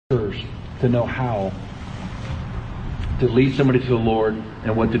to know how to lead somebody to the Lord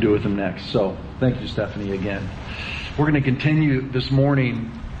and what to do with them next. So thank you, Stephanie, again. We're going to continue this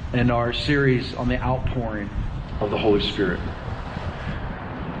morning in our series on the outpouring of the Holy Spirit.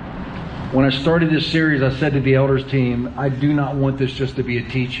 When I started this series, I said to the elders team, I do not want this just to be a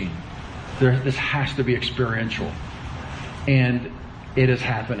teaching. This has to be experiential. And it is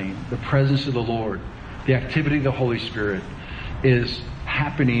happening. The presence of the Lord, the activity of the Holy Spirit is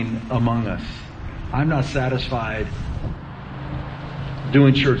happening among us. I'm not satisfied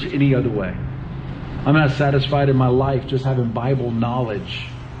doing church any other way. I'm not satisfied in my life just having Bible knowledge.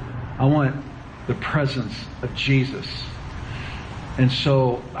 I want the presence of Jesus. And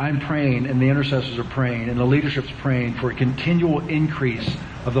so I'm praying, and the intercessors are praying, and the leadership's praying for a continual increase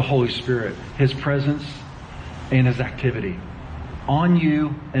of the Holy Spirit, His presence and His activity on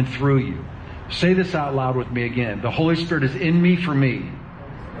you and through you. Say this out loud with me again. The Holy Spirit is in me for me,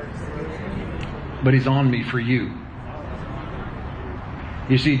 but He's on me for you.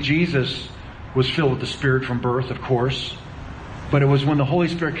 You see, Jesus was filled with the Spirit from birth, of course, but it was when the Holy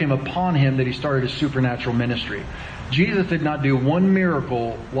Spirit came upon Him that He started His supernatural ministry. Jesus did not do one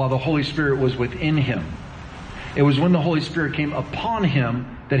miracle while the Holy Spirit was within Him. It was when the Holy Spirit came upon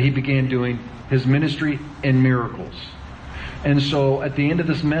Him that He began doing His ministry and miracles. And so at the end of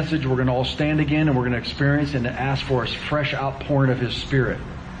this message, we're going to all stand again and we're going to experience and ask for a fresh outpouring of His Spirit.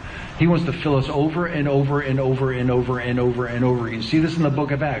 He wants to fill us over and over and over and over and over and over. You see this in the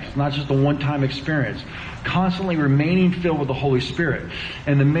book of Acts. It's not just a one-time experience. Constantly remaining filled with the Holy Spirit.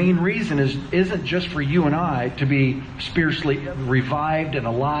 And the main reason isn't just for you and I to be spiritually revived and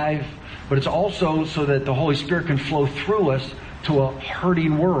alive, but it's also so that the Holy Spirit can flow through us to a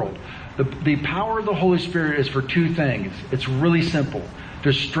hurting world. The power of the Holy Spirit is for two things. It's really simple.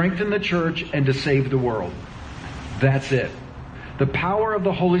 To strengthen the church and to save the world. That's it. The power of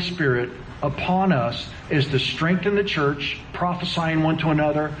the Holy Spirit upon us is to strengthen the church, prophesying one to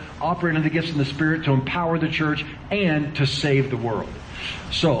another, operating the gifts in the Spirit to empower the church, and to save the world.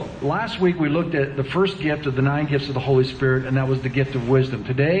 So, last week we looked at the first gift of the 9 gifts of the Holy Spirit, and that was the gift of wisdom.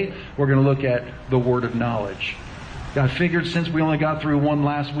 Today, we're going to look at the word of knowledge. I figured since we only got through one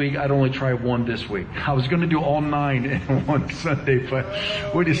last week, I'd only try one this week. I was going to do all 9 in one Sunday, but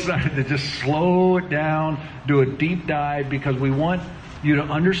we decided to just slow it down, do a deep dive, because we want you to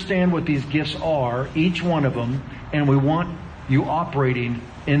understand what these gifts are, each one of them, and we want you operating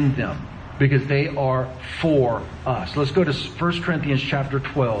in them, because they are for us. Let's go to 1 Corinthians chapter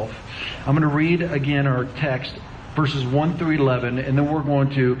 12. I'm going to read again our text, verses 1 through 11, and then we're going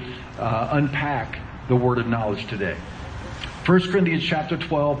to unpack the word of knowledge today. 1 Corinthians chapter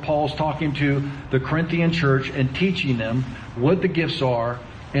 12, Paul's talking to the Corinthian church and teaching them what the gifts are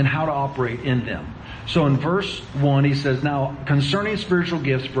and how to operate in them. So in verse 1, he says, now concerning spiritual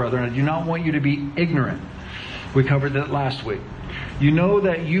gifts, brethren, I do not want you to be ignorant. We covered that last week. You know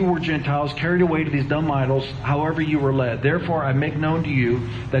that you were Gentiles carried away to these dumb idols, however you were led. Therefore I make known to you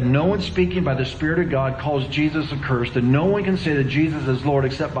that no one speaking by the Spirit of God calls Jesus accursed, and no one can say that Jesus is Lord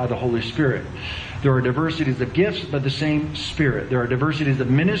except by the Holy Spirit. There are diversities of gifts, but the same Spirit. There are diversities of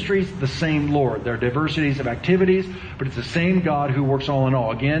ministries, the same Lord. There are diversities of activities, but it's the same God who works all in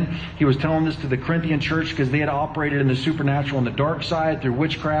all. Again, he was telling this to the Corinthian church because they had operated in the supernatural on the dark side, through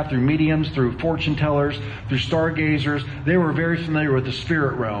witchcraft, through mediums, through fortune tellers, through stargazers. They were very familiar with the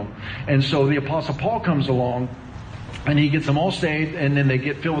spirit realm. And so the Apostle Paul comes along, and he gets them all saved, and then they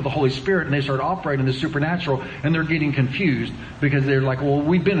get filled with the Holy Spirit, and they start operating in the supernatural, and they're getting confused because they're like, well,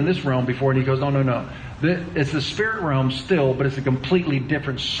 we've been in this realm before. And he goes, no. It's the spirit realm still, but it's a completely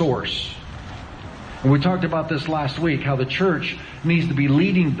different source. And we talked about this last week, how the church needs to be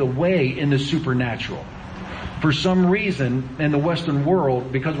leading the way in the supernatural. For some reason, in the Western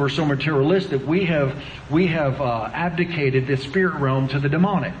world, because we're so materialistic, we have abdicated the spirit realm to the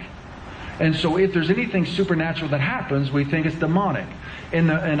demonic. And so if there's anything supernatural that happens, we think it's demonic. In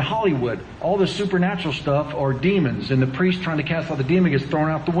Hollywood, all the supernatural stuff are demons, and the priest trying to cast out the demon gets thrown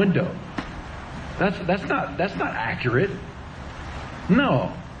out the window. That's not accurate.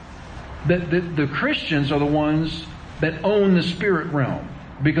 No. The Christians are the ones that own the spirit realm,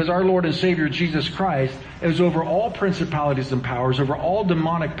 because our Lord and Savior Jesus Christ is over all principalities and powers, over all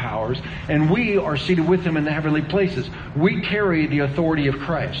demonic powers, and we are seated with Him in the heavenly places. We carry the authority of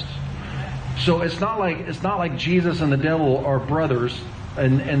Christ. So it's not like Jesus and the devil are brothers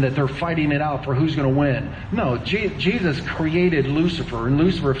and that they're fighting it out for who's going to win. No, Jesus created Lucifer, and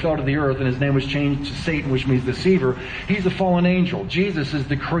Lucifer fell to the earth, and his name was changed to Satan, which means deceiver. He's a fallen angel. Jesus is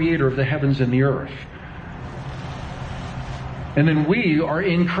the creator of the heavens and the earth. And then we are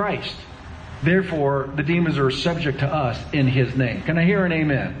in Christ. Therefore, the demons are subject to us in His name. Can I hear an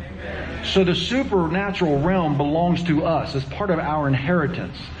amen? Amen. So the supernatural realm belongs to us as part of our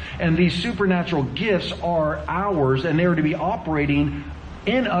inheritance. And these supernatural gifts are ours, and they are to be operating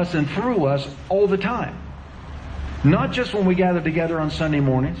in us and through us all the time. Not just when we gather together on Sunday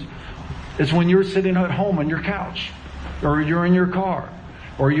mornings. It's when you're sitting at home on your couch, or you're in your car,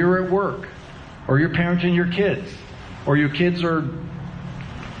 or you're at work, or you're parenting your kids, or your kids are,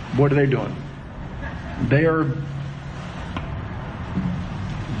 what are they doing? They are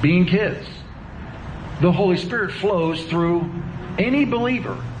being kids. The Holy Spirit flows through any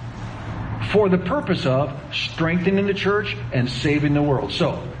believer for the purpose of strengthening the church and saving the world.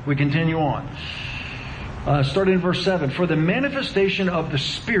 So, we continue on. Starting in verse 7. For the manifestation of the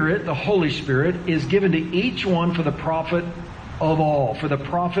Spirit, the Holy Spirit, is given to each one for the profit of all. For the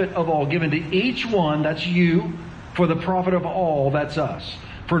profit of all. Given to each one, that's you. For the profit of all, that's us.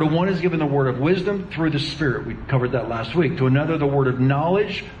 For to one is given the word of wisdom through the Spirit. We covered that last week. To another, the word of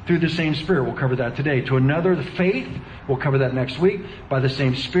knowledge through the same Spirit. We'll cover that today. To another, the faith. We'll cover that next week. By the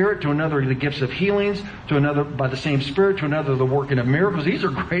same Spirit. To another, the gifts of healings. To another, by the same Spirit. To another, the working of miracles. These are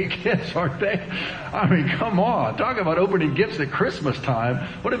great gifts, aren't they? I mean, come on. Talk about opening gifts at Christmas time.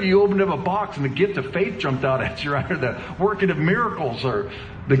 What if you opened up a box and the gift of faith jumped out at you, right? Or the working of miracles, or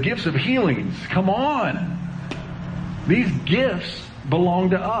the gifts of healings. Come on. These gifts belong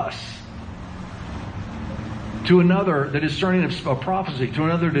to us. To another, the discerning of prophecy. To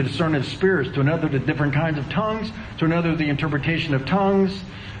another, the discerning of spirits. To another, the different kinds of tongues. To another, the interpretation of tongues.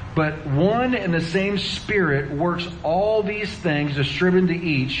 But one and the same Spirit works all these things, distributing to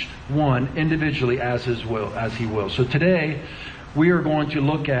each one individually as He will. So today, we are going to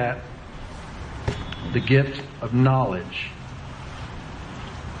look at the gift of knowledge.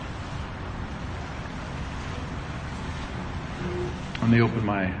 Let me open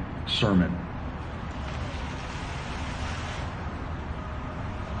my sermon.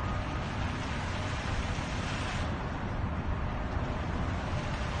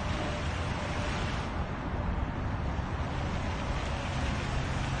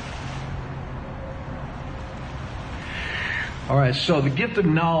 All right, so the gift of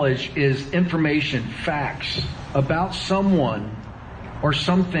knowledge is information, facts about someone or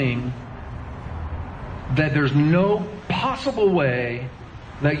something that there's no possible way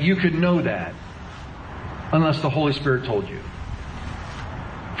that you could know that unless the Holy Spirit told you.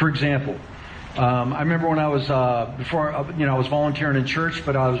 For example, I remember when I was I was volunteering in church,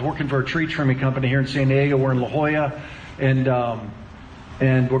 but I was working for a tree trimming company here in San Diego. We're in La Jolla,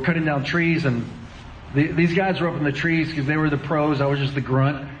 and we're cutting down trees, and these guys were up in the trees because they were the pros. I was just the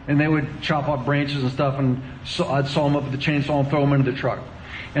grunt, and they would chop off branches and stuff, and so I'd saw them up with the chainsaw and throw them into the truck.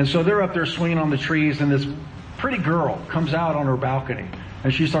 And so they're up there swinging on the trees, and this pretty girl comes out on her balcony,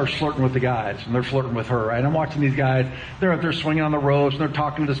 and she starts flirting with the guys, and they're flirting with her, right? And I'm watching these guys, they're up there swinging on the ropes, and they're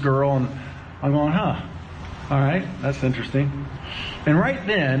talking to this girl, and I'm going, all right, that's interesting. And right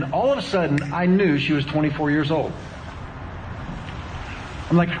then, all of a sudden, I knew she was 24 years old.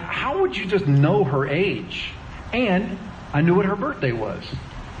 I'm like, how would you just know her age? And I knew what her birthday was.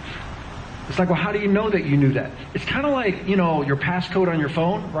 It's like, well, how do you know that you knew that? It's kind of like, your passcode on your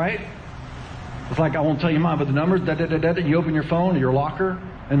phone, right? It's like, I won't tell you mine, but the numbers, you open your phone, or your locker,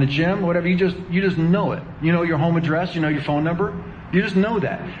 in the gym, whatever, you just know it. You know your home address, you know your phone number. You just know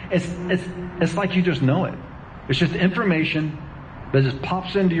that. It's like you just know it. It's just information that just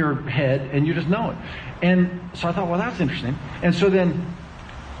pops into your head, and you just know it. And so I thought, well, that's interesting. And so then,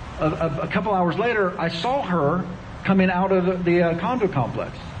 a couple hours later, I saw her coming out of the condo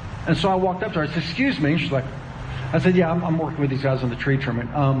complex. And so I walked up to her. I said, excuse me. She's like, I said, yeah, I'm working with these guys on the tree trimming.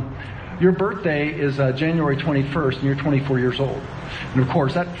 Your birthday is January 21st, and you're 24 years old. And of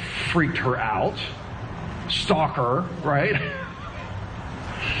course, that freaked her out. Stalker, right?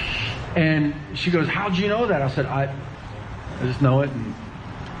 And she goes, how'd you know that? I said, I just know it, and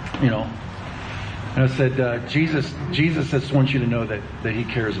And I said, Jesus just wants you to know that He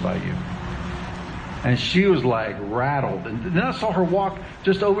cares about you. And she was like rattled. And then I saw her walk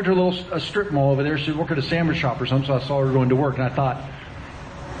just over to a little strip mall over there. She worked at a sandwich shop or something, so I saw her going to work. And I thought,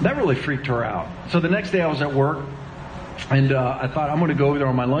 that really freaked her out. So the next day I was at work, and I thought, I'm going to go over there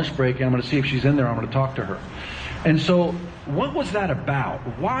on my lunch break, and I'm going to see if she's in there. I'm going to talk to her. And so what was that about?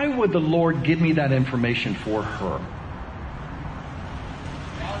 Why would the Lord give me that information for her?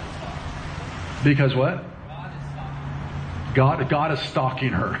 Because what? God is stalking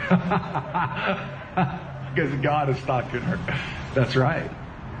her. Because God is stalking her. That's right.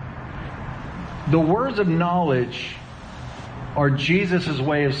 The words of knowledge are Jesus'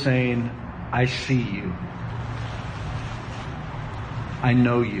 way of saying, I see you. I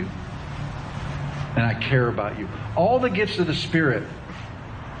know you. and I care about you. All the gifts of the Spirit,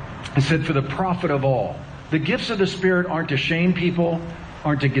 it said, for the profit of all. The gifts of the Spirit aren't to shame people,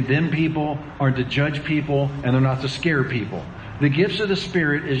 aren't to condemn people, aren't to judge people, and they're not to scare people. The gifts of the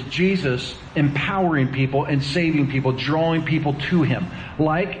Spirit is Jesus empowering people and saving people, drawing people to Him.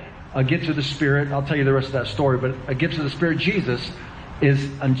 Like a gift of the Spirit, I'll tell you the rest of that story, but a gift of the Spirit, Jesus, is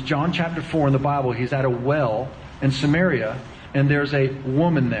in John chapter 4 in the Bible. He's at a well in Samaria, and there's a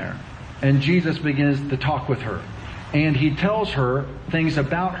woman there. And Jesus begins to talk with her. And He tells her things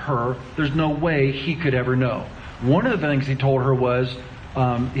about her there's no way He could ever know. One of the things He told her was,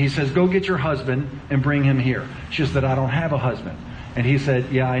 He says, go get your husband and bring him here. She said, I don't have a husband. And He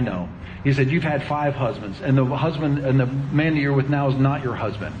said, yeah, I know. He said, you've had 5 husbands, and the husband and the man that you're with now is not your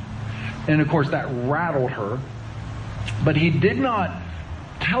husband. And of course that rattled her. But He did not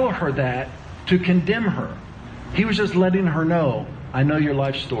tell her that to condemn her. He was just letting her know, I know your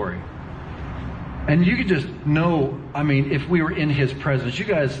life story. And you could just know, I mean, if we were in His presence, you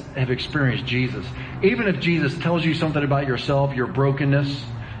guys have experienced Jesus. Even if Jesus tells you something about yourself, your brokenness,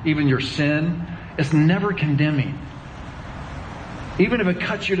 even your sin, it's never condemning. Even if it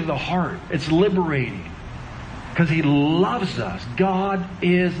cuts you to the heart, it's liberating. Because He loves us. God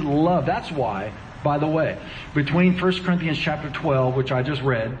is love. That's why, by the way, between 1 Corinthians chapter 12, which I just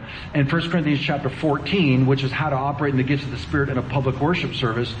read, and 1 Corinthians chapter 14, which is how to operate in the gifts of the Spirit in a public worship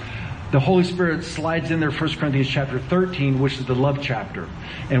service, the Holy Spirit slides in there 1 Corinthians chapter 13, which is the love chapter.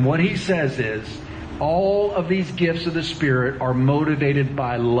 And what he says is, all of these gifts of the Spirit are motivated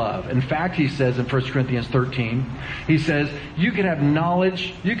by love. In fact, he says in 1 Corinthians 13, he says, you can have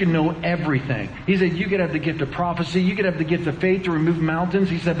knowledge, you can know everything. He said, you could have the gift of prophecy, you could have the gift of faith to remove mountains.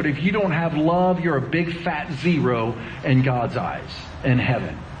 He said, but if you don't have love, you're a big fat zero in God's eyes in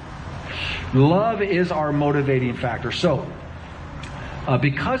heaven. Love is our motivating factor. So,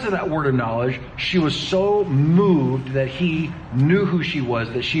 because of that word of knowledge, she was so moved that He knew who she was,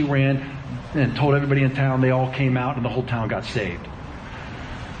 that she ran and told everybody in town. They all came out and the whole town got saved.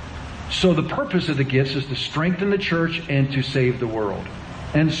 So the purpose of the gifts is to strengthen the church and to save the world.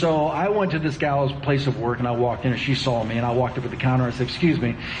 And so I went to this gal's place of work, and I walked in and she saw me, and I walked up at the counter and I said, excuse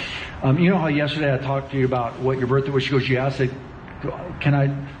me, you know how yesterday I talked to you about what your birthday was? She goes, yeah. I said,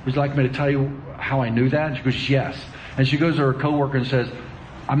 would you like me to tell you how I knew that? She goes, yes. And she goes to her coworker and says,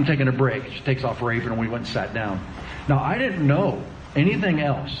 I'm taking a break. She takes off her apron, and we went and sat down. Now, I didn't know anything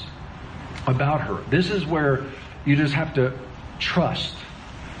else about her. This is where you just have to trust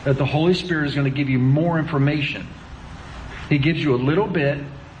that the Holy Spirit is going to give you more information. He gives you a little bit,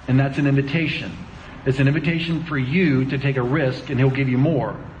 and that's an invitation. It's an invitation for you to take a risk, and He'll give you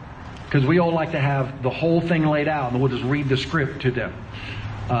more. Because we all like to have the whole thing laid out, and we'll just read the script to them.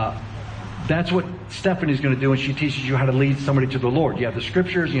 That's what Stephanie's going to do when she teaches you how to lead somebody to the Lord. You have the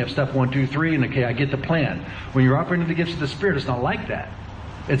scriptures, and you have step 1, 2, 3, and okay, I get the plan. When you're operating the gifts of the Spirit, it's not like that.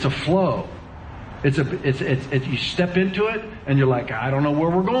 It's a flow. You step into it, and you're like, I don't know where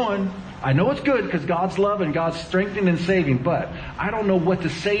we're going. I know it's good because God's love and God's strengthening and saving, but I don't know what to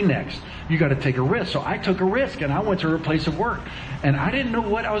say next. You got to take a risk. So I took a risk, and I went to her place of work, and I didn't know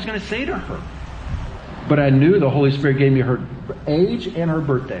what I was going to say to her. But I knew the Holy Spirit gave me her age and her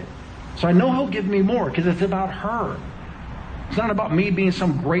birthday. So I know He'll give me more because it's about her. It's not about me being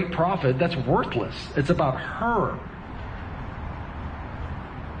some great prophet. That's worthless. It's about her.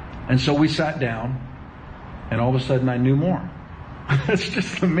 And so we sat down, and all of a sudden I knew more. That's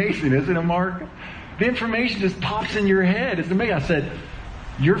just amazing, isn't it, Mark? The information just pops in your head. It's amazing. I said,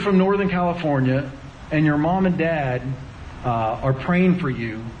 you're from Northern California, and your mom and dad are praying for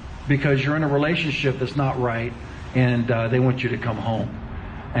you because you're in a relationship that's not right, and they want you to come home.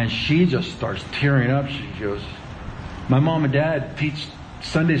 And she just starts tearing up. She goes, my mom and dad teach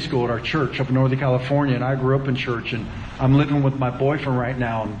Sunday school at our church up in Northern California, and I grew up in church, and I'm living with my boyfriend right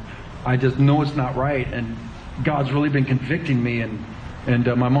now, and I just know it's not right, and God's really been convicting me, and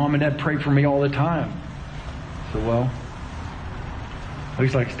my mom and dad pray for me all the time. So, well,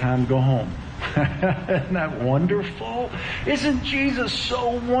 looks like it's time to go home. Isn't that wonderful? Isn't Jesus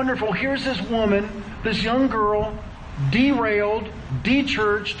so wonderful? Here's this woman, this young girl, derailed,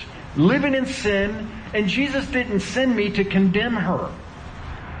 de-churched, living in sin, and Jesus didn't send me to condemn her.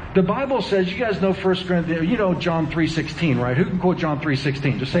 The Bible says, you guys know 1 Corinthians, you know John 3:16, right? Who can quote John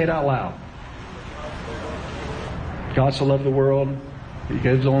 3:16? Just say it out loud. God so loved the world, He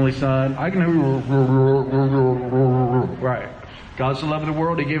gave His only Son. I can right. God so loved the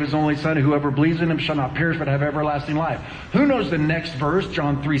world, He gave His only Son, and whoever believes in Him shall not perish but have everlasting life. Who knows the next verse,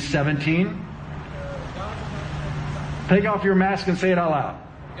 John 3:17? Take off your mask and say it out loud.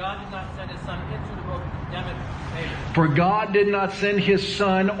 God did not send His Son into the world to condemn it. For God did not send His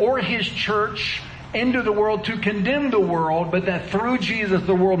Son or His church into the world to condemn the world, but that through Jesus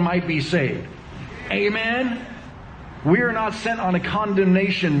the world might be saved. Amen? We are not sent on a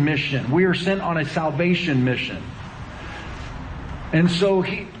condemnation mission. We are sent on a salvation mission. And so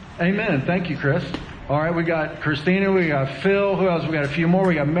amen. Thank you, Chris. All right, we got Christina, we got Phil. Who else? We got a few more.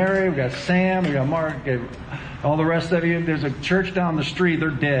 We got Mary, we got Sam, we got Mark, all the rest of you. There's a church down the street. They're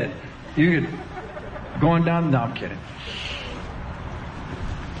dead. You could going down. No, I'm kidding.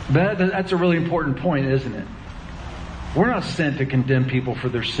 That's a really important point, isn't it? We're not sent to condemn people for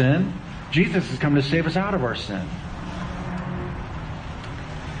their sin. Jesus has come to save us out of our sin.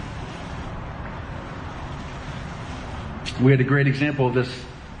 We had a great example of this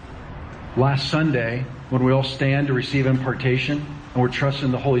last Sunday when we all stand to receive impartation and we're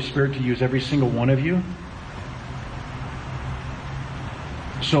trusting the Holy Spirit to use every single one of you.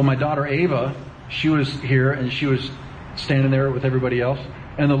 So my daughter Ava, she was here and she was standing there with everybody else,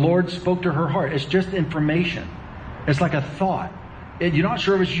 and the Lord spoke to her heart. It's just information. It's like a thought. You're not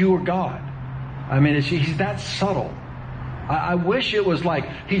sure if it's you or God. I mean, He's that subtle. I wish it was like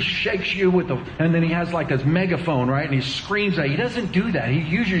He shakes you and then He has like this megaphone, right? And He screams at you. He doesn't do that. He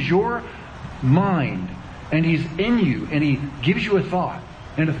uses your mind and He's in you and He gives you a thought.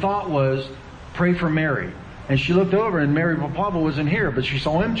 And the thought was, pray for Mary. And she looked over and Mary Papa wasn't here, but she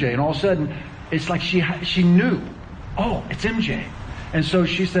saw MJ, and all of a sudden it's like she knew, oh, it's MJ. And so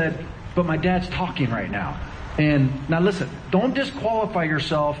she said, but my dad's talking right now. And now listen, don't disqualify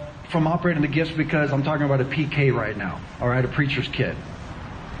yourself from operating the gifts because I'm talking about a PK right now, all right, a preacher's kid.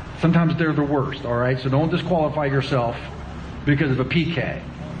 Sometimes they're the worst, all right? So don't disqualify yourself because of a PK.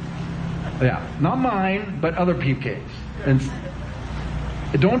 Yeah, not mine, but other PKs. And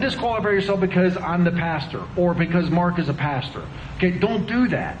don't disqualify yourself because I'm the pastor or because Mark is a pastor. Okay, don't do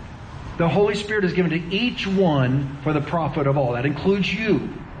that. The Holy Spirit is given to each one for the profit of all. That includes you.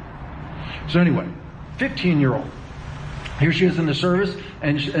 So anyway, 15-year-old. Here she is in the service,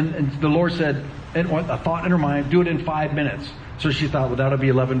 and the Lord said, a thought in her mind, do it in 5 minutes. So she thought, well, that'll be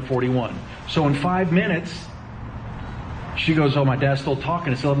 11:41. So in 5 minutes, she goes, oh, my dad's still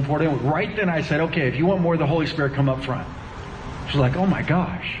talking. It's 11:41. Right then I said, okay, if you want more of the Holy Spirit, come up front. She's like, oh my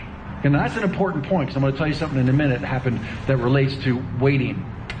gosh. And that's an important point, because I'm going to tell you something in a minute that happened that relates to waiting.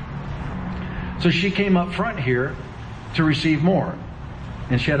 So she came up front here to receive more.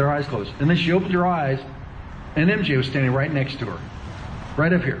 And she had her eyes closed. And then she opened her eyes, and MJ was standing right next to her.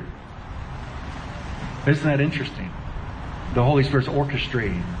 Right up here. Isn't that interesting? The Holy Spirit's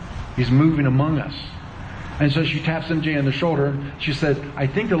orchestrating. He's moving among us. And so she taps MJ on the shoulder. And she said, I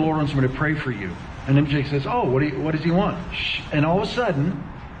think the Lord wants me to pray for you. And MJ says, oh, what does He want? And all of a sudden,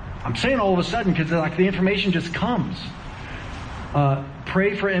 I'm saying all of a sudden because like the information just comes.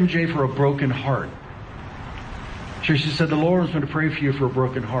 Pray for MJ for a broken heart. She said, the Lord wants me to pray for you for a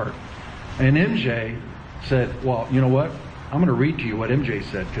broken heart. And MJ said, well, you know what? I'm going to read to you what MJ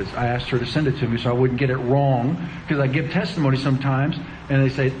said, because I asked her to send it to me so I wouldn't get it wrong, because I give testimony sometimes and they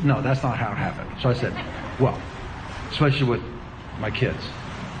say, no, that's not how it happened. So I said, well, especially with my kids.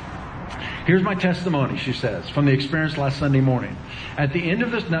 Here's my testimony, she says, from the experience last Sunday morning. At the end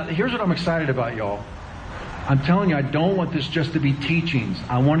of this, now here's what I'm excited about, y'all. I'm telling you, I don't want this just to be teachings.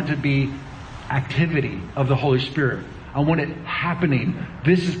 I want it to be activity of the Holy Spirit. I want it happening.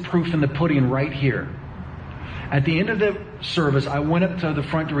 This is proof in the pudding right here. At the end of the service, I went up to the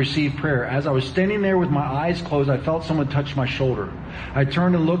front to receive prayer. As I was standing there with my eyes closed, I felt someone touch my shoulder. I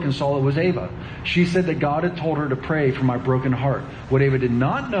turned and looked and saw it was Ava. She said that God had told her to pray for my broken heart. What Ava did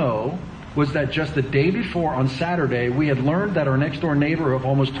not know was that just the day before, on Saturday, we had learned that our next door neighbor of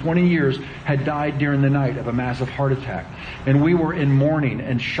almost 20 years had died during the night of a massive heart attack. And we were in mourning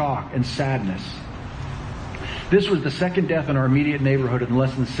and shock and sadness. This was the second death in our immediate neighborhood in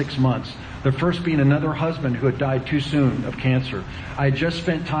less than 6 months. The first being another husband who had died too soon of cancer. I had just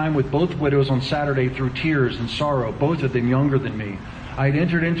spent time with both widows on Saturday through tears and sorrow, both of them younger than me. I had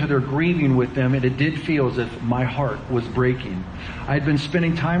entered into their grieving with them, and it did feel as if my heart was breaking. I had been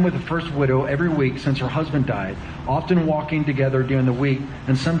spending time with the first widow every week since her husband died, often walking together during the week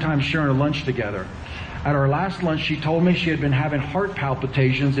and sometimes sharing a lunch together. At our last lunch, she told me she had been having heart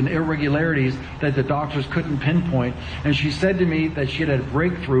palpitations and irregularities that the doctors couldn't pinpoint, and she said to me that she had had a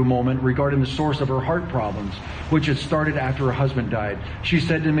breakthrough moment regarding the source of her heart problems, which had started after her husband died. She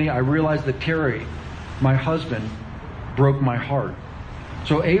said to me, I realized that Terry, my husband, broke my heart.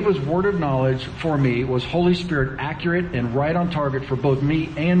 So Ava's word of knowledge for me was Holy Spirit accurate and right on target for both me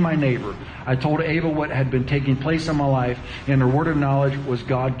and my neighbor. I told Ava what had been taking place in my life, and her word of knowledge was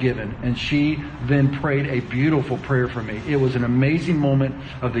God-given. And she then prayed a beautiful prayer for me. It was an amazing moment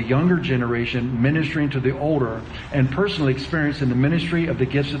of the younger generation ministering to the older and personally experiencing the ministry of the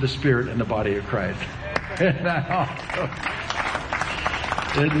gifts of the Spirit in the body of Christ. Isn't that awesome?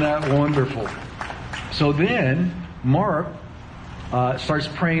 Isn't that wonderful? So then, Mark starts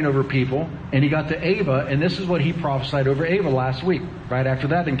praying over people, and he got to Ava, and this is what he prophesied over Ava last week, right after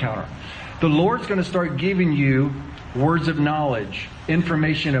that encounter. The Lord's going to start giving you words of knowledge,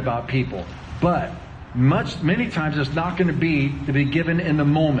 information about people, but many times it's not going to be given in the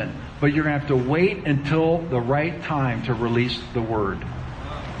moment, but you're going to have to wait until the right time to release the word.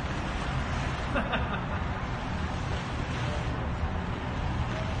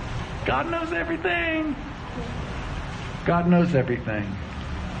 God knows everything. God knows everything.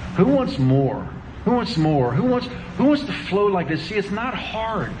 Who wants more? Who wants more? Who wants to flow like this? See, it's not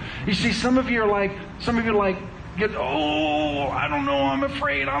hard. You see, some of you are like, I don't know, I'm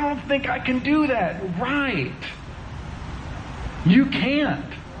afraid, I don't think I can do that. Right. You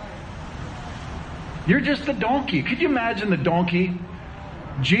can't. You're just the donkey. Could you imagine the donkey?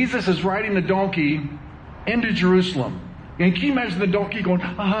 Jesus is riding the donkey into Jerusalem. And can you imagine the donkey going,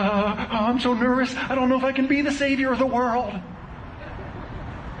 I'm so nervous. I don't know if I can be the Savior of the world.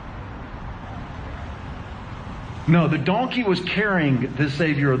 No, the donkey was carrying the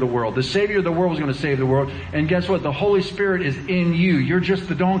Savior of the world. The Savior of the world was going to save the world. And guess what? The Holy Spirit is in you. You're just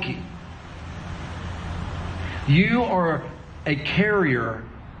the donkey. You are a carrier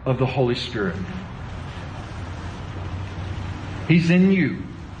of the Holy Spirit. He's in you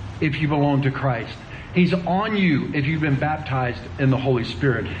if you belong to Christ. He's on you if you've been baptized in the Holy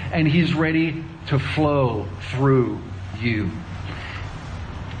Spirit. And He's ready to flow through you.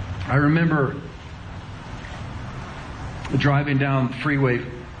 I remember driving down Freeway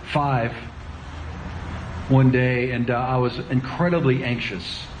 5 one day, and I was incredibly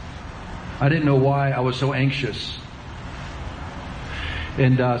anxious. I didn't know why I was so anxious.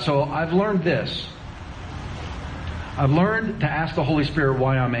 And so I've learned this. I've learned to ask the Holy Spirit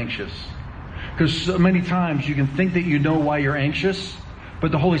why I'm anxious. Because so many times you can think that you know why you're anxious,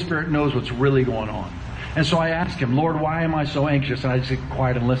 but the Holy Spirit knows what's really going on. And so I asked Him, Lord, why am I so anxious? And I just sit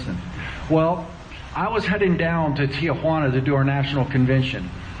quiet and listen. Well, I was heading down to Tijuana to do our national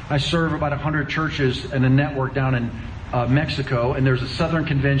convention. I serve about 100 churches in a network down in Mexico, and there's a southern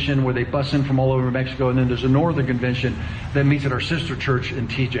convention where they bus in from all over Mexico, and then there's a northern convention that meets at our sister church in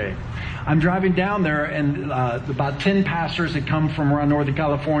TJ. I'm driving down there, and about 10 pastors had come from around Northern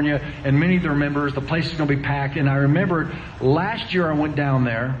California, and many of their members. The place is going to be packed. And I remembered last year I went down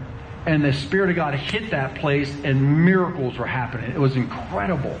there, and the Spirit of God hit that place, and miracles were happening. It was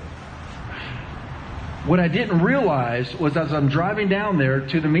incredible. What I didn't realize was as I'm driving down there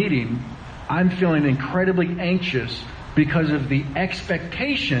to the meeting, I'm feeling incredibly anxious because of the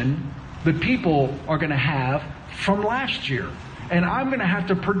expectation the people are going to have from last year. And I'm going to have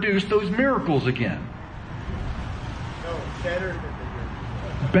to produce those miracles again. No,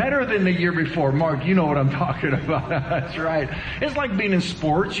 better than the year before. Mark, you know what I'm talking about. That's right. It's like being in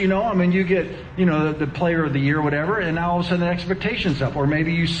sports, you know. I mean, you get, the player of the year or whatever, and now all of a sudden the expectation's up. Or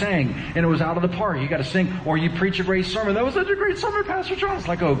maybe you sang, and it was out of the park. You got to sing. Or you preach a great sermon. That was such a great sermon, Pastor John. It's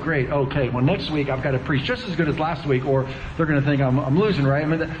like, oh, great. Okay, well, next week I've got to preach just as good as last week, or they're going to think I'm losing, right? I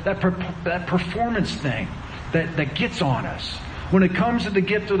mean, that performance thing that gets on us. When it comes to the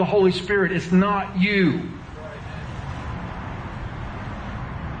gift of the Holy Spirit, it's not you.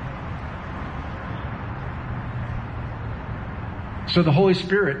 So the Holy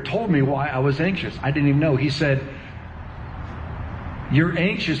Spirit told me why I was anxious. I didn't even know. He said, you're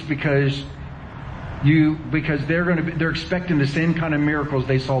anxious because they're expecting the same kind of miracles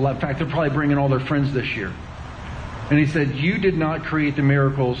they saw. In fact, they're probably bringing all their friends this year. And he said, you did not create the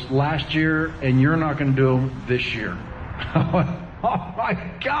miracles last year, and you're not going to do them this year. Oh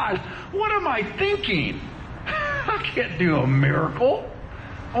my gosh, what am I thinking? I can't do a miracle.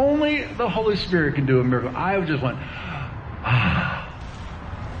 Only the Holy Spirit can do a miracle. I just went,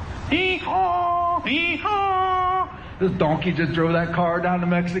 hee-haw, hee-haw. This donkey just drove that car down to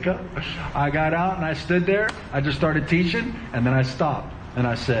Mexico. I got out and I stood there. I just started teaching, and then I stopped and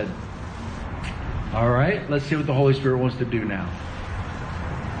I said, all right, let's see what the Holy Spirit wants to do now.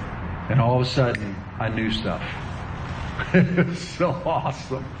 And all of a sudden, I knew stuff. It was so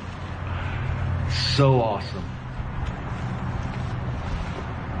awesome. So awesome.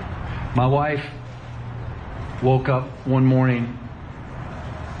 My wife woke up one morning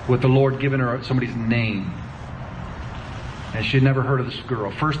with the Lord giving her somebody's name. And she had never heard of this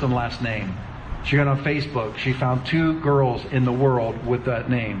girl. First and last name. She got on Facebook. She found 2 girls in the world with that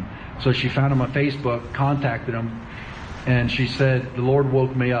name. So she found them on Facebook, contacted them, and she said, the Lord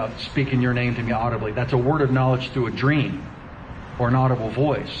woke me up, speaking your name to me audibly. That's a word of knowledge through a dream or an audible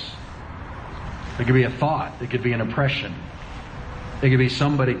voice. It could be a thought. It could be an impression. It could be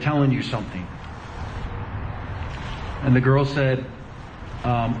somebody telling you something. And the girl said,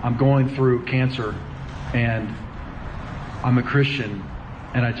 I'm going through cancer and I'm a Christian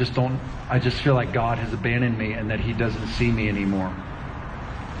and I just feel like God has abandoned me and that He doesn't see me anymore.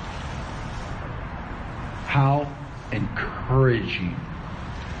 How encouraging.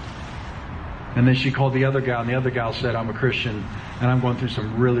 And then she called the other gal, and the other gal said, I'm a Christian and I'm going through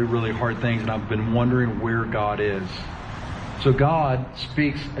some really, really hard things and I've been wondering where God is. So God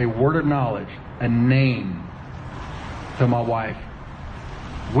speaks a word of knowledge, a name, to my wife,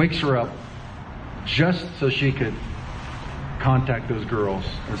 wakes her up just so she could contact those girls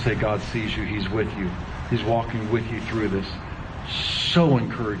and say, God sees you, He's with you, He's walking with you through this. So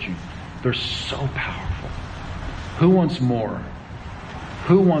encouraging. They're so powerful. Who wants more?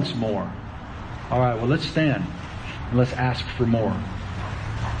 Who wants more? All right, well, let's stand and let's ask for more.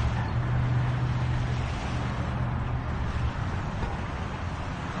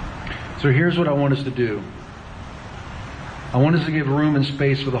 So here's what I want us to do. I want us to give room and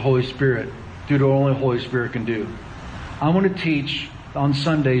space for the Holy Spirit, do what only the Holy Spirit can do. I want to teach on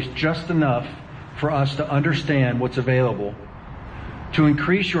Sundays just enough for us to understand what's available, to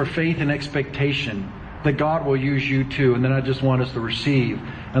increase your faith and expectation that God will use you too. And then I just want us to receive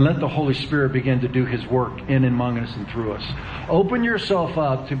and let the Holy Spirit begin to do His work in and among us and through us. Open yourself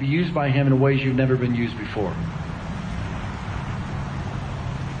up to be used by Him in ways you've never been used before.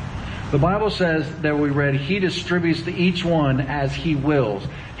 The Bible says that we read, He distributes to each one as He wills.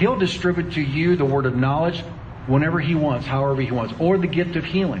 He'll distribute to you the word of knowledge whenever He wants, however He wants, or the gift of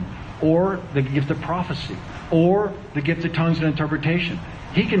healing, or the gift of prophecy, or the gift of tongues and interpretation.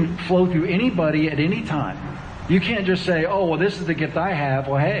 He can flow through anybody at any time. You can't just say, oh, well, this is the gift I have.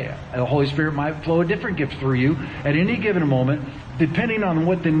 Well, hey, the Holy Spirit might flow a different gift through you at any given moment, depending on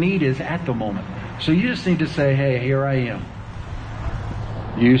what the need is at the moment. So you just need to say, hey, here I am.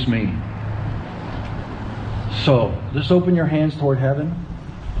 Use me. So, just open your hands toward heaven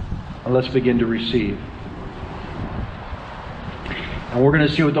and let's begin to receive. And we're going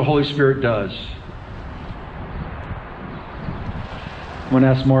to see what the Holy Spirit does. I'm going to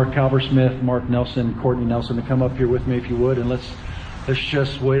ask Mark Calver-Smith, Mark Nelson, Courtney Nelson to come up here with me if you would, and let's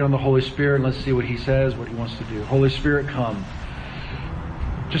just wait on the Holy Spirit and let's see what He says, what He wants to do. Holy Spirit, come.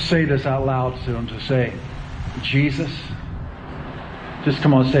 Just say this out loud to Him. Just say, Jesus. Just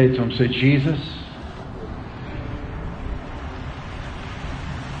come on, say it to Him. Say, Jesus,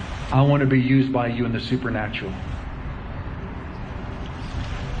 I want to be used by You in the supernatural.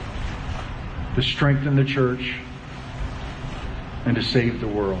 To strengthen the church and to save the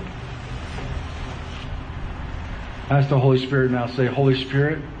world. Ask the Holy Spirit now. Say, Holy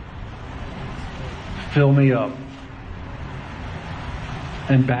Spirit, fill me up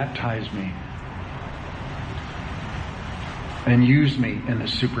and baptize me and use me in the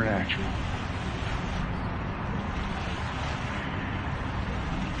supernatural.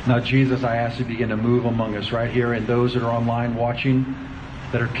 Now, Jesus, I ask You to begin to move among us right here, and those that are online watching,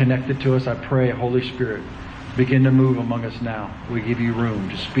 that are connected to us. I pray, Holy Spirit, begin to move among us now. We give You room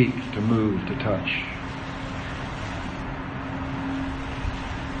to speak, to move, to touch.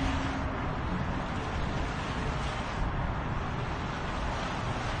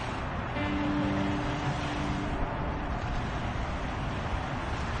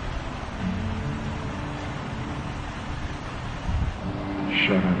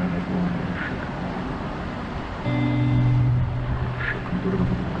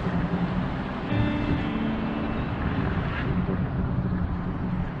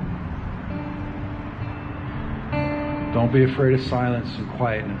 Don't be afraid of silence and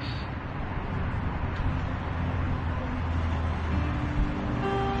quietness.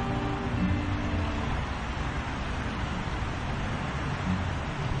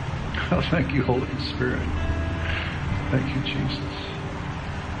 Oh, thank You, Holy Spirit. Thank You, Jesus.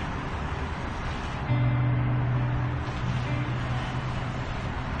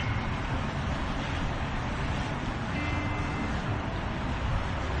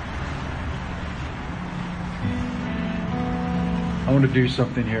 I want to do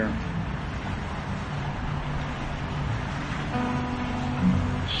something here.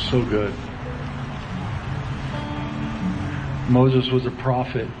 So good. Moses was a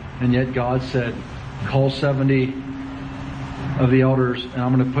prophet, and yet God said, call 70 of the elders, and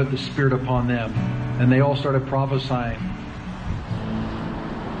I'm going to put the Spirit upon them. And they all started prophesying.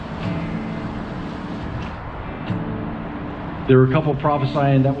 There were a couple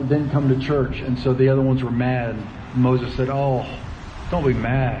prophesying that didn't come to church, and so the other ones were mad. And Moses said, "Oh, don't be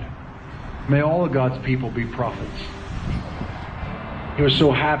mad. May all of God's people be prophets." He was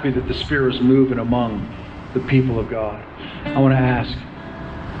so happy that the Spirit was moving among the people of God. I want to ask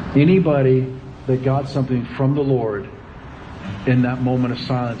anybody that got something from the Lord in that moment of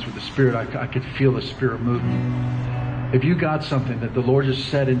silence with the Spirit. I could feel the Spirit moving. If you got something that the Lord just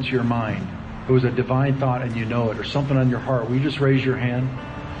said into your mind, it was a divine thought and you know it, or something on your heart, will you just raise your hand?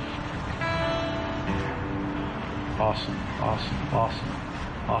 Awesome, awesome, awesome,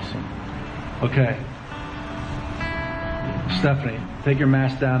 awesome. Okay. Stephanie, take your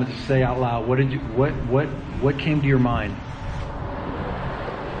mask down and just say out loud, what came to your mind?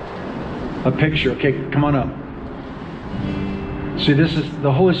 A picture. Okay, come on up. See, this is,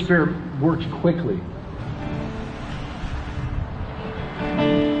 the Holy Spirit works quickly.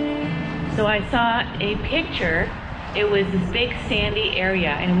 So I saw a picture. It was this big sandy area,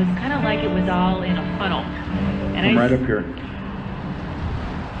 and it was kind of like it was all in a funnel. And I'm right up here.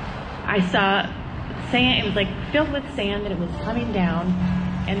 I saw sand. It was like filled with sand, and it was coming down.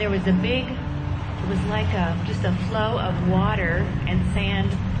 And there was a big, it was like just a flow of water and sand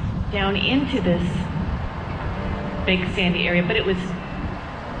down into this big sandy area. But it was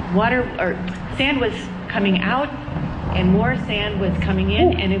water, or sand was coming out, and more sand was coming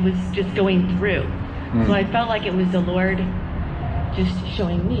in, and it was just going through. So I felt like it was the Lord just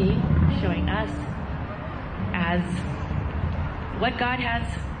showing me, showing us, as what God has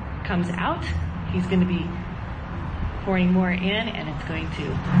comes out, He's going to be pouring more in, and it's going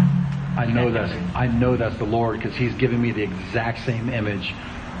to. I know that's the Lord, because He's given me the exact same image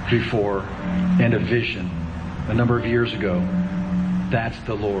before, and a vision a number of years ago. That's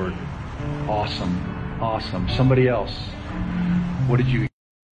the Lord. Awesome, awesome. Somebody else. What did you?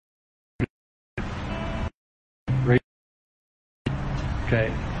 Great.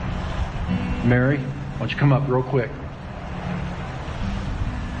 Okay. Mary, why don't you come up real quick?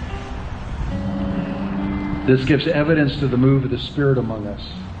 This gives evidence to the move of the Spirit among us.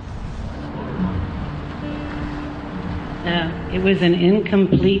 It was an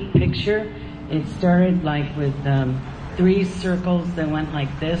incomplete picture. It started like with 3 circles that went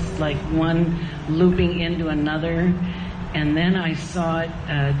like this, like one looping into another. And then I saw it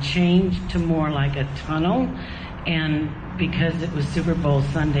change to more like a tunnel. And because it was Super Bowl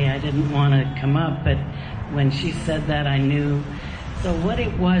Sunday, I didn't want to come up. But when she said that, I knew. So what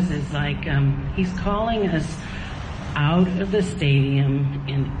it was is like He's calling us out of the stadium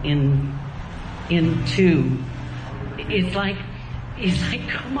and into. It's like,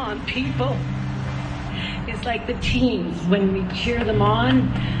 come on, people. It's like the teams when we cheer them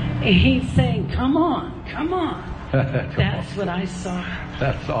on. And He's saying, come on, come on. That's awesome. What I saw.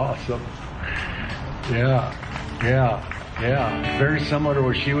 That's awesome. Yeah. Very similar to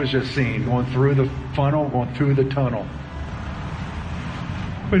what she was just seeing, going through the funnel, going through the tunnel.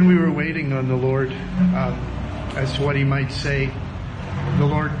 When we were waiting on the Lord as to what He might say, the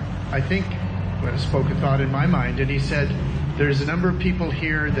Lord, I think, spoke a thought in my mind, and He said, there's a number of people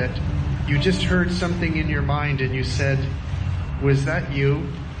here that you just heard something in your mind and you said, was that you?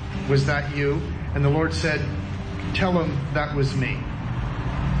 Was that you? And the Lord said, tell them that was me.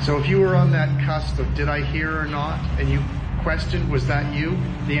 So if you were on that cusp of did I hear or not, and you questioned, was that you?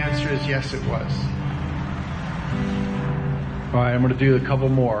 The answer is yes, it was. All right, I'm going to do a couple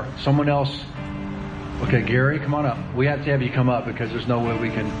more. Someone else. Okay, Gary, come on up. We have to have you come up because there's no way we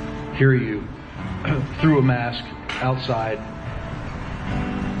can hear you through a mask outside.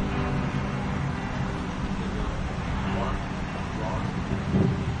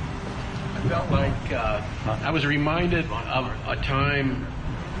 I felt like I was reminded of a time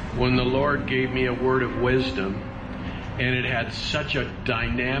when the Lord gave me a word of wisdom, and it had such a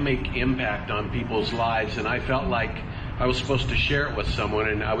dynamic impact on people's lives, and I felt like I was supposed to share it with someone,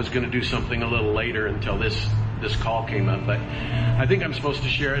 and I was going to do something a little later until this call came up, but I think I'm supposed to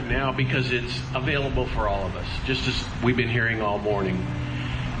share it now because it's available for all of us, just as we've been hearing all morning.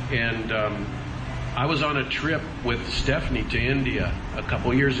 And I was on a trip with Stephanie to India a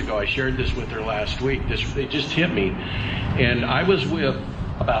couple years ago. I shared this with her last week. It just hit me. And I was with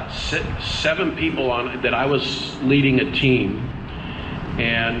about 7 people that I was leading a team,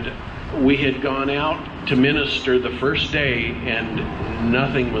 and we had gone out to minister the first day, and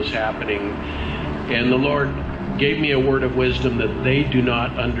nothing was happening. And the Lord gave me a word of wisdom that they do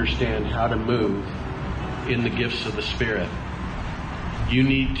not understand how to move in the gifts of the Spirit. You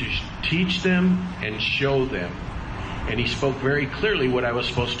need to teach them and show them. And He spoke very clearly what I was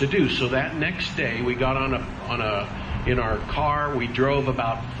supposed to do. So that next day, we got in our car. We drove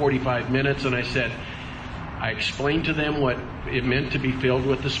about 45 minutes, and I said, I explained to them what it meant to be filled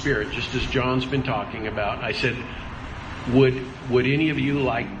with the Spirit, just as John's been talking about. I said, would any of you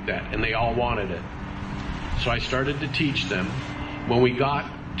like that? And they all wanted it. So I started to teach them. When we got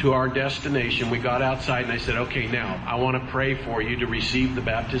to our destination, we got outside and I said, okay, now I want to pray for you to receive the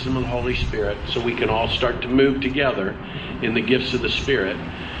baptism of the Holy Spirit so we can all start to move together in the gifts of the Spirit.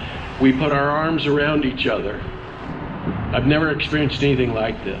 We put our arms around each other. I've never experienced anything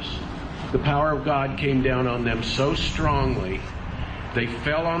like this. The power of God came down on them so strongly, they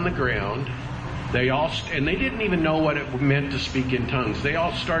fell on the ground. They didn't even know what it meant to speak in tongues. They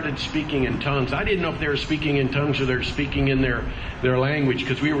all started speaking in tongues. I didn't know if they were speaking in tongues or they were speaking in their language,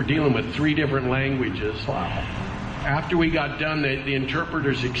 because we were dealing with 3 different languages. Wow. After we got done, the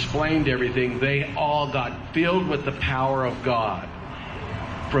interpreters explained everything. They all got filled with the power of God.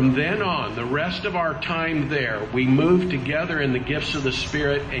 From then on, the rest of our time there, we moved together in the gifts of the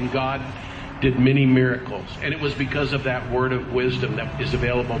Spirit, and God did many miracles. And it was because of that word of wisdom that is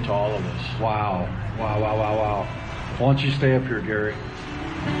available to all of us. Wow. Wow, wow, wow, wow. Why don't you stay up here, Gary?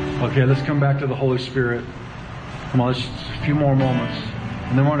 Okay, let's come back to the Holy Spirit. Come on, let's just a few more moments.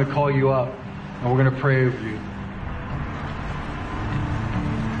 And then we're going to call you up, and we're going to pray over you.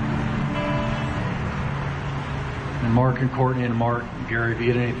 And Mark and Courtney and Mark and Gary, if you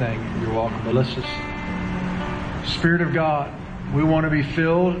get anything, you're welcome. But let's just... Spirit of God, we want to be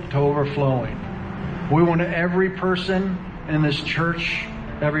filled to overflowing. We want every person in this church,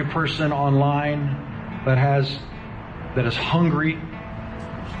 every person online that is hungry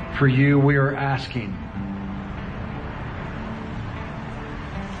for you, we are asking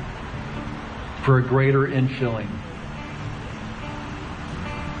for a greater infilling.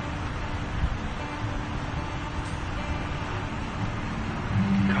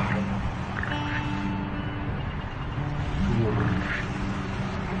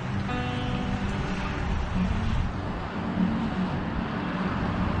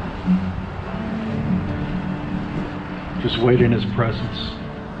 Just wait in His presence.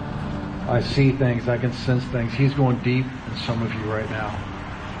 I see things, I can sense things. He's going deep in some of you right now.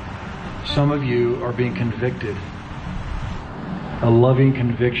 Some of you are being convicted. A loving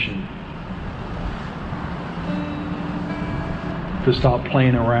conviction. To stop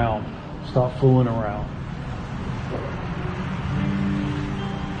playing around. Stop fooling around.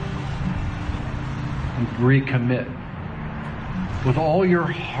 And recommit. With all your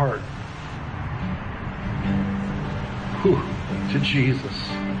heart. To Jesus.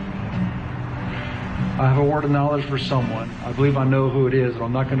 I have a word of knowledge for someone. I believe I know who it is, and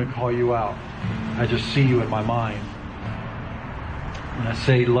I'm not going to call you out. I just see you in my mind. And I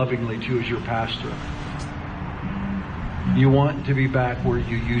say lovingly to you as your pastor. You want to be back where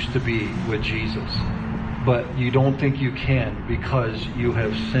you used to be with Jesus. But you don't think you can because you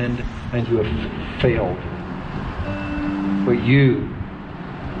have sinned and you have failed. But you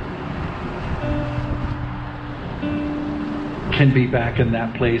can be back in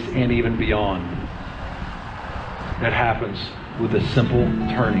that place and even beyond. It happens with a simple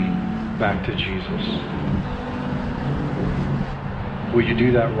turning back to Jesus. Will you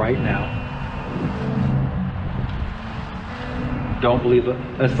do that right now? Don't believe it.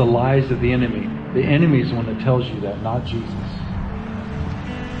 That's the lies of the enemy. The enemy is the one that tells you that, not Jesus.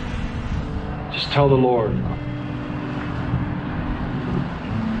 Just tell the Lord.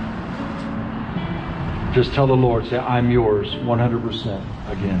 Just tell the Lord, say, I'm yours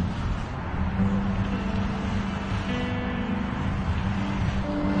 100% again.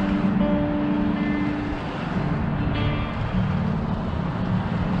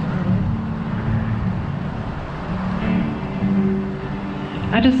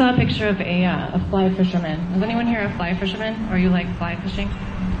 I just saw a picture of a fly fisherman. Is anyone here a fly fisherman? Or you like fly fishing?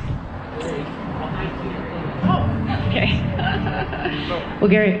 Okay. Well,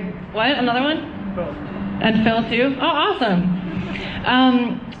 Gary, what? Another one? And Phil too? Oh, awesome.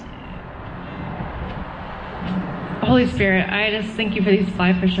 Holy Spirit, I just thank you for these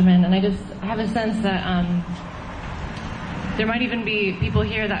fly fishermen, and I have a sense that there might even be people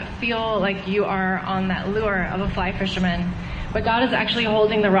here that feel like you are on that lure of a fly fisherman, but God is actually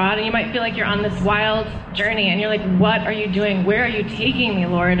holding the rod, and you might feel like you're on this wild journey, and you're like, what are you doing? Where are you taking me,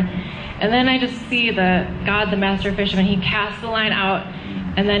 Lord? And then I just see God, the master fisherman, He casts the line out,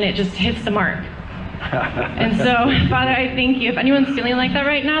 and then it just hits the mark. And so, Father, I thank you. If anyone's feeling like that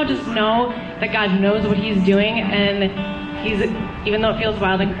right now, just know that God knows what He's doing, and even though it feels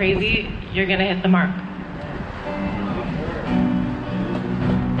wild and crazy, you're going to hit the mark.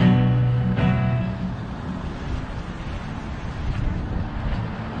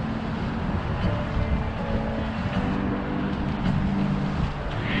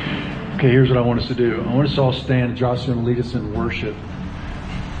 Okay, here's what I want us to do. I want us to all stand. Josh's going to lead us in worship.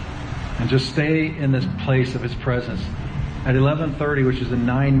 And just stay in this place of His presence. At 11:30, which is in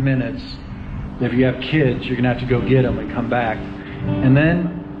 9 minutes, if you have kids, you're going to have to go get them and come back. And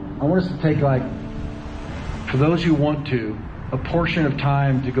then I want us to take, like, for those who want to, a portion of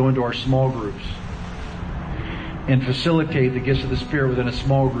time to go into our small groups and facilitate the gifts of the Spirit within a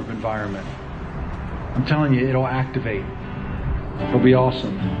small group environment. I'm telling you, it'll activate. It'll be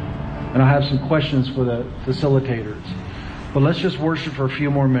awesome. And I have some questions for the facilitators. But let's just worship for a few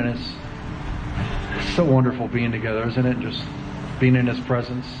more minutes. It's so wonderful being together, isn't it? Just being in His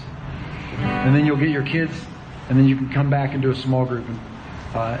presence. And then you'll get your kids, and then you can come back and do a small group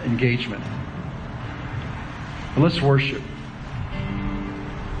engagement. But let's worship.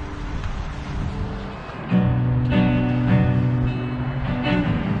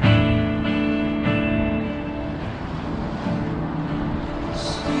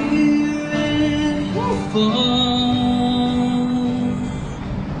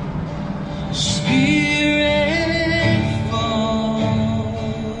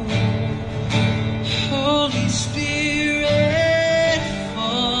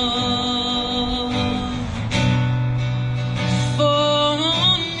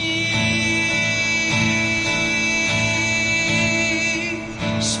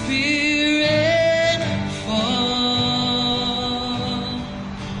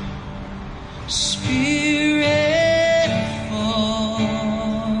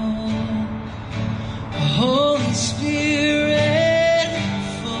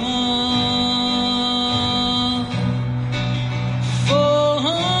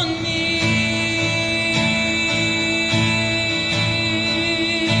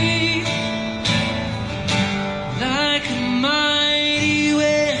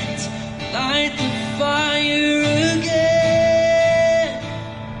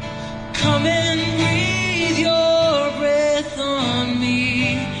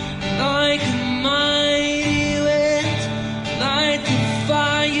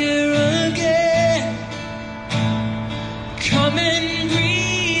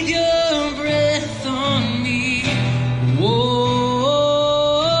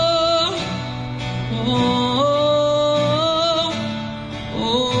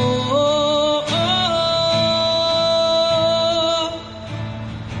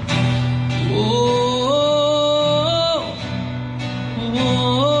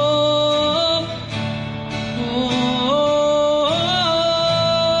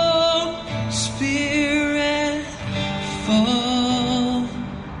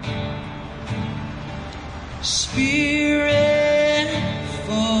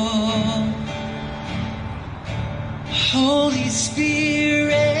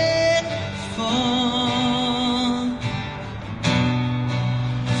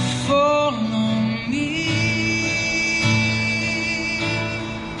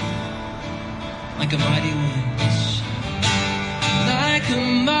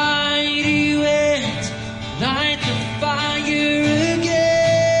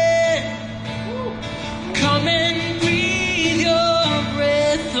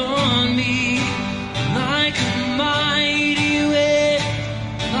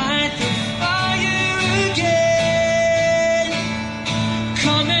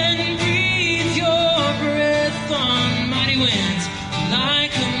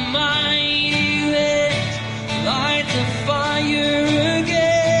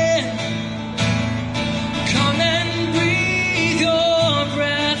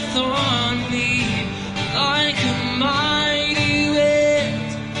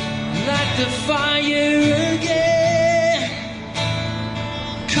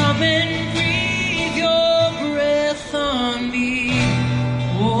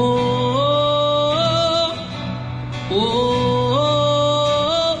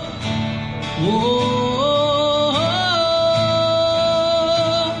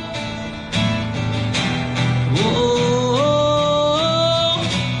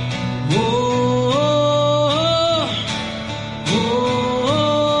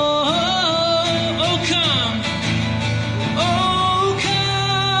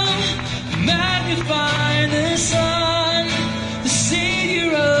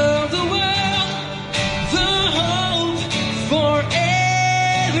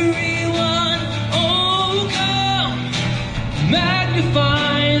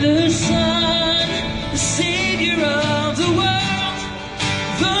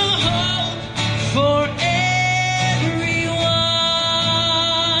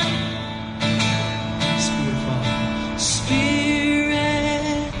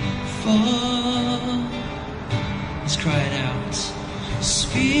 Let's cry it out.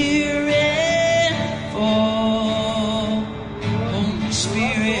 Spirit.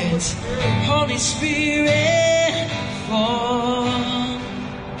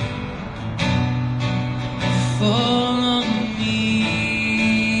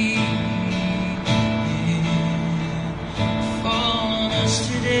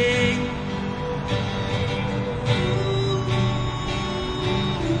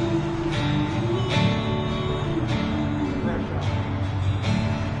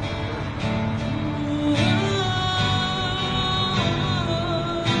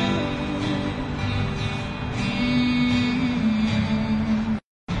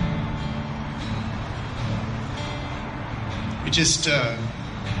 just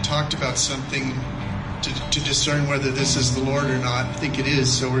talked about something to discern whether this is the Lord or not. I think it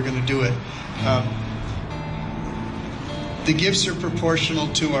is, so we're going to do it. The gifts are proportional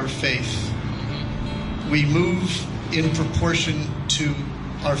to our faith. We move in proportion to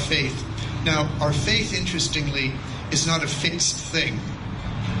our faith. Now, our faith, interestingly, is not a fixed thing.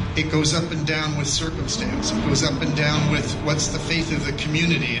 It goes up and down with circumstance. It goes up and down with what's the faith of the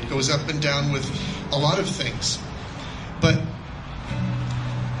community. It goes up and down with a lot of things. But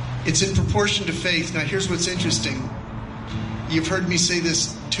it's in proportion to faith. Now, here's what's interesting. You've heard me say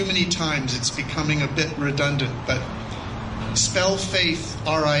this too many times. It's becoming a bit redundant, but spell faith,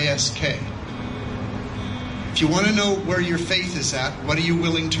 R-I-S-K. If you want to know where your faith is at, what are you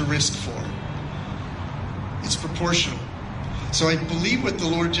willing to risk for? It's proportional. So I believe what the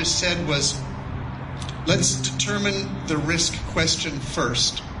Lord just said was, let's determine the risk question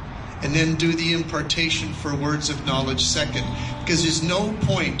first, and then do the impartation for words of knowledge second. Because there's no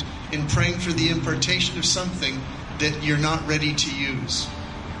point in praying for the impartation of something that you're not ready to use.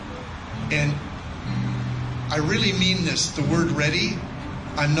 And I really mean this, the word ready.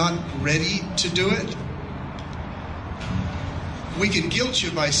 I'm not ready to do it. We could guilt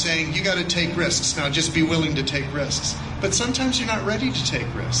you by saying, you got to take risks. Now just be willing to take risks. But sometimes you're not ready to take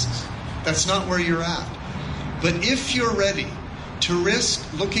risks. That's not where you're at. But if you're ready to risk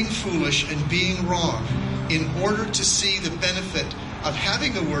looking foolish and being wrong in order to see the benefit of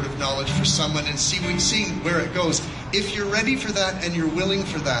having a word of knowledge for someone and seeing where it goes, if you're ready for that and you're willing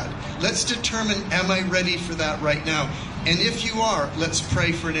for that, let's determine, am I ready for that right now? And if you are, let's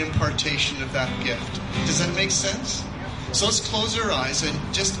pray for an impartation of that gift. Does that make sense? So let's close our eyes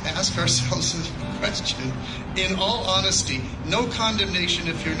and just ask ourselves a question. In all honesty, no condemnation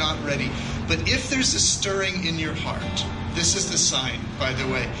if you're not ready. But if there's a stirring in your heart, this is the sign, by the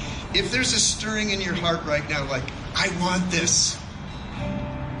way. If there's a stirring in your heart right now, like, I want this.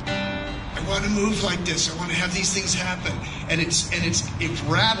 I want to move like this. I want to have these things happen. And it's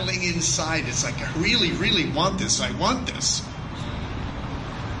rattling inside. It's like, I really, really want this. I want this.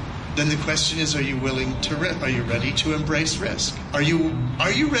 Then the question is, are you willing to risk? Are you ready to embrace risk? Are you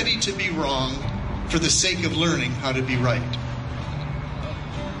ready to be wrong for the sake of learning how to be right?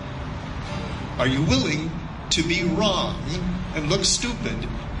 Are you willing to be wrong and look stupid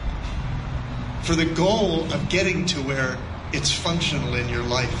for the goal of getting to where it's functional in your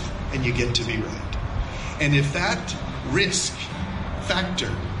life and you get to be right? And if that risk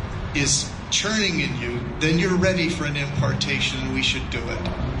factor is churning in you, then you're ready for an impartation and we should do it.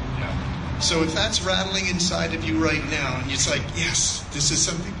 So if that's rattling inside of you right now, and it's like, yes, this is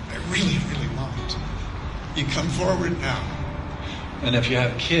something I really, really want, you come forward now. And if you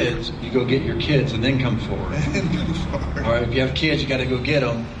have kids, you go get your kids and then come forward. All right, if you have kids, you got to go get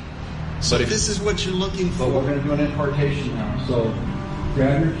them. So if this is what you're looking for. But we're going to do an impartation now. So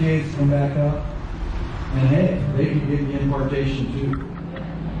grab your kids, come back up, and hey, they can give you impartation too.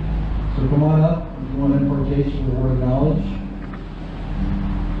 So come on up if you want impartation with the word of knowledge.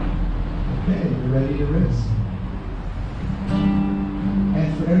 Okay, you're ready to risk.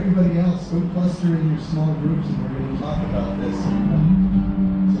 And for everybody else, go cluster in your small groups and we're going to talk about this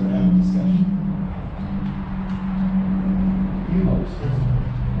and sort of have a discussion. You host.